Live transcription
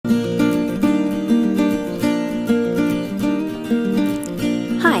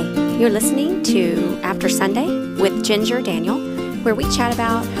You're listening to After Sunday with Ginger Daniel, where we chat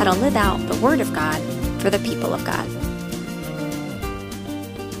about how to live out the Word of God for the people of God.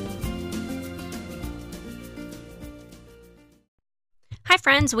 Hi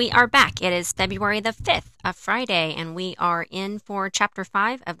friends, we are back. It is February the 5th, a Friday, and we are in for chapter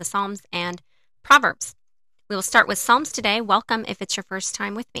 5 of the Psalms and Proverbs. We will start with Psalms today. Welcome if it's your first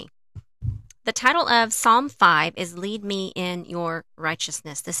time with me. The title of Psalm 5 is Lead Me in Your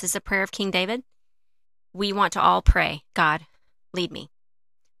Righteousness. This is a prayer of King David. We want to all pray, God, lead me.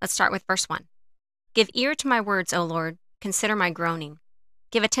 Let's start with verse 1. Give ear to my words, O Lord. Consider my groaning.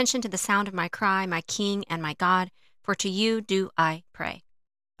 Give attention to the sound of my cry, my King and my God, for to you do I pray.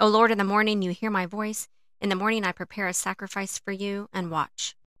 O Lord, in the morning you hear my voice. In the morning I prepare a sacrifice for you and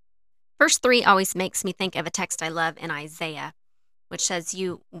watch. Verse 3 always makes me think of a text I love in Isaiah, which says,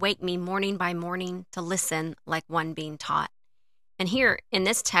 you wake me morning by morning to listen like one being taught. And here in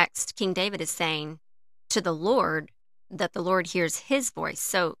this text, King David is saying to the Lord that the Lord hears his voice.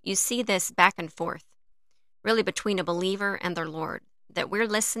 So you see this back and forth, really between a believer and their Lord, that we're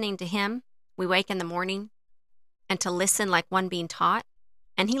listening to him. We wake in the morning and to listen like one being taught,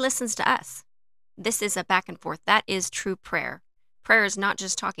 and he listens to us. This is a back and forth. That is true prayer. Prayer is not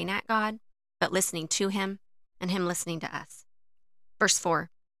just talking at God, but listening to him and him listening to us. Verse 4,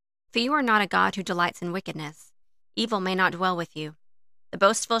 for you are not a God who delights in wickedness. Evil may not dwell with you. The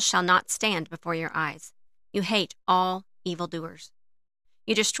boastful shall not stand before your eyes. You hate all evildoers.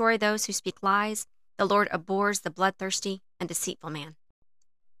 You destroy those who speak lies. The Lord abhors the bloodthirsty and deceitful man.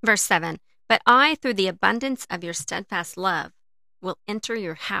 Verse 7, but I, through the abundance of your steadfast love, will enter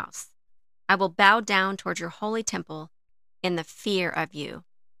your house. I will bow down toward your holy temple in the fear of you.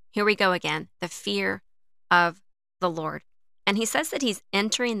 Here we go again, the fear of the Lord. And he says that he's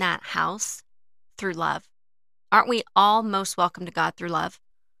entering that house through love. Aren't we all most welcome to God through love,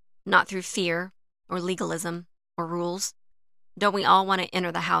 not through fear or legalism or rules? Don't we all want to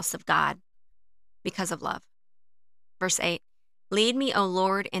enter the house of God because of love? Verse 8, lead me, O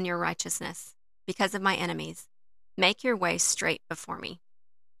Lord, in your righteousness because of my enemies. Make your way straight before me.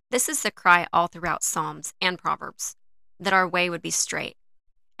 This is the cry all throughout Psalms and Proverbs, that our way would be straight.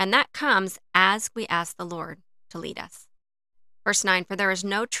 And that comes as we ask the Lord to lead us. Verse 9, for there is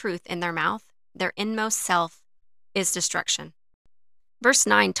no truth in their mouth. Their inmost self is destruction. Verse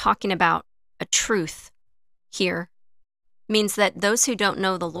 9, talking about a truth here, means that those who don't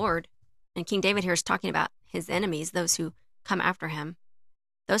know the Lord, and King David here is talking about his enemies, those who come after him,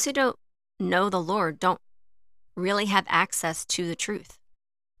 those who don't know the Lord don't really have access to the truth.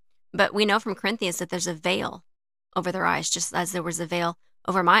 But we know from Corinthians that there's a veil over their eyes, just as there was a veil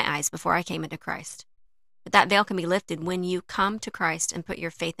over my eyes before I came into Christ. But that veil can be lifted when you come to Christ and put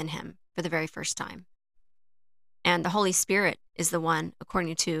your faith in him for the very first time. And the Holy Spirit is the one,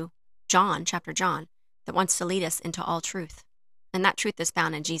 according to John, chapter John, that wants to lead us into all truth. And that truth is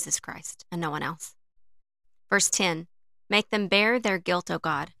found in Jesus Christ and no one else. Verse 10, make them bear their guilt, O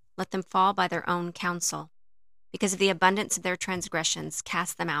God. Let them fall by their own counsel. Because of the abundance of their transgressions,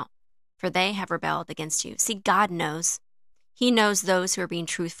 cast them out, for they have rebelled against you. See, God knows. He knows those who are being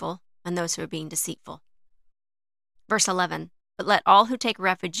truthful and those who are being deceitful. Verse 11, but let all who take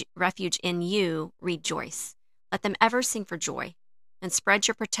refuge in you rejoice. Let them ever sing for joy, and spread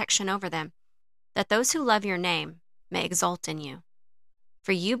your protection over them, that those who love your name may exult in you.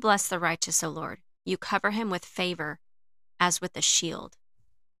 For you bless the righteous, O Lord. You cover him with favor as with a shield.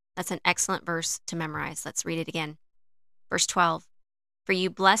 That's an excellent verse to memorize. Let's read it again. Verse 12, for you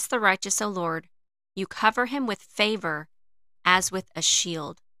bless the righteous, O Lord. You cover him with favor as with a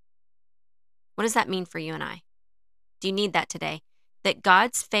shield. What does that mean for you and I? Do you need that today? That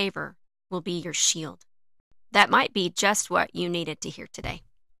God's favor will be your shield. That might be just what you needed to hear today.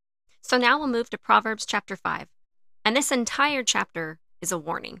 So now we'll move to Proverbs chapter 5. And this entire chapter is a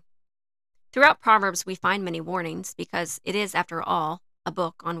warning. Throughout Proverbs, we find many warnings because it is, after all, a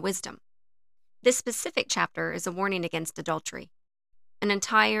book on wisdom. This specific chapter is a warning against adultery. An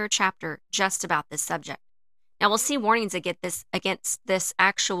entire chapter just about this subject. Now we'll see warnings against this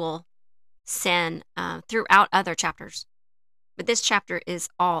actual sin throughout other chapters. But this chapter is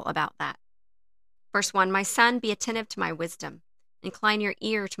all about that. Verse 1, my son, be attentive to my wisdom. Incline your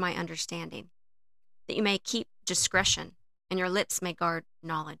ear to my understanding, that you may keep discretion, and your lips may guard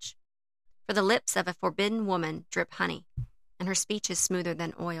knowledge. For the lips of a forbidden woman drip honey, and her speech is smoother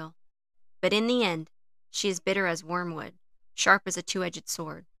than oil. But in the end, she is bitter as wormwood, sharp as a two-edged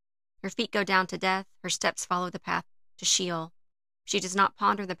sword. Her feet go down to death, her steps follow the path to Sheol. She does not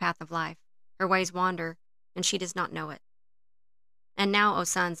ponder the path of life. Her ways wander, and she does not know it. And now, O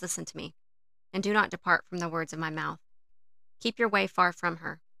sons, listen to me, and do not depart from the words of my mouth. Keep your way far from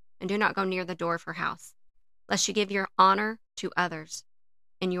her, and do not go near the door of her house, lest you give your honor to others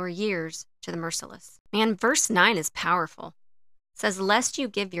and your years to the merciless. Man, verse 9 is powerful. It says, lest you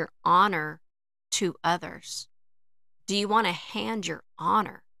give your honor to others. Do you want to hand your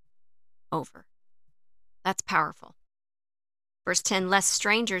honor over? That's powerful. Verse 10, lest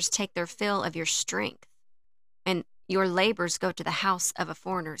strangers take their fill of your strength and your labors go to the house of a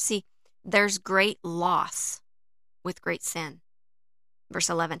foreigner. See, there's great loss with great sin. Verse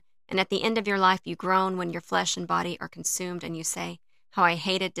 11, and at the end of your life you groan when your flesh and body are consumed, and you say, how I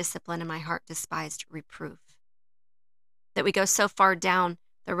hated discipline and my heart despised reproof. That we go so far down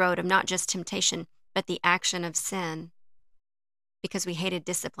the road of not just temptation, but the action of sin because we hated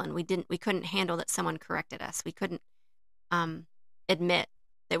discipline. We couldn't handle that someone corrected us. We couldn't admit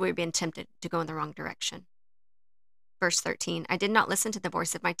that we were being tempted to go in the wrong direction. Verse 13, I did not listen to the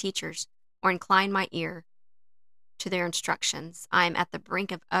voice of my teachers or incline my ear to their instructions. I am at the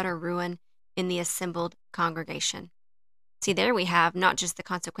brink of utter ruin in the assembled congregation. See, there we have not just the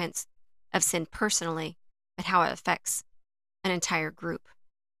consequence of sin personally, but how it affects an entire group,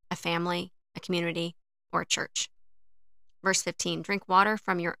 a family, a community, or a church. Verse 15, drink water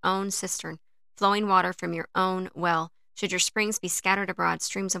from your own cistern, flowing water from your own well. Should your springs be scattered abroad,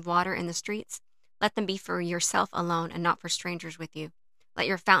 streams of water in the streets, let them be for yourself alone and not for strangers with you. Let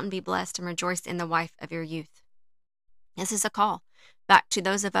your fountain be blessed and rejoice in the wife of your youth. This is a call back to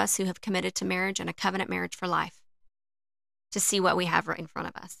those of us who have committed to marriage and a covenant marriage for life, to see what we have right in front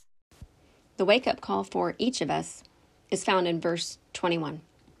of us. The wake-up call for each of us is found in verse 21.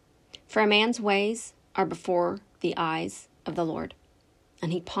 For a man's ways are before the eyes of the Lord,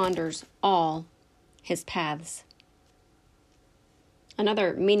 and he ponders all his paths.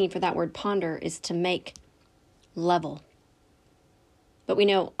 Another meaning for that word ponder is to make level. But we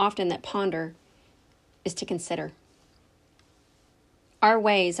know often that ponder is to consider. Our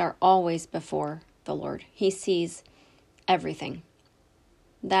ways are always before the Lord. He sees everything.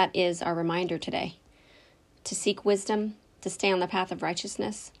 That is our reminder today, to seek wisdom, to stay on the path of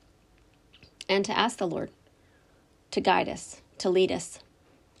righteousness, and to ask the Lord to guide us, to lead us.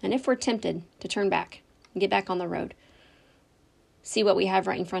 And if we're tempted to turn back and get back on the road, see what we have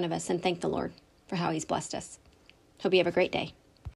right in front of us and thank the Lord for how he's blessed us. Hope you have a great day.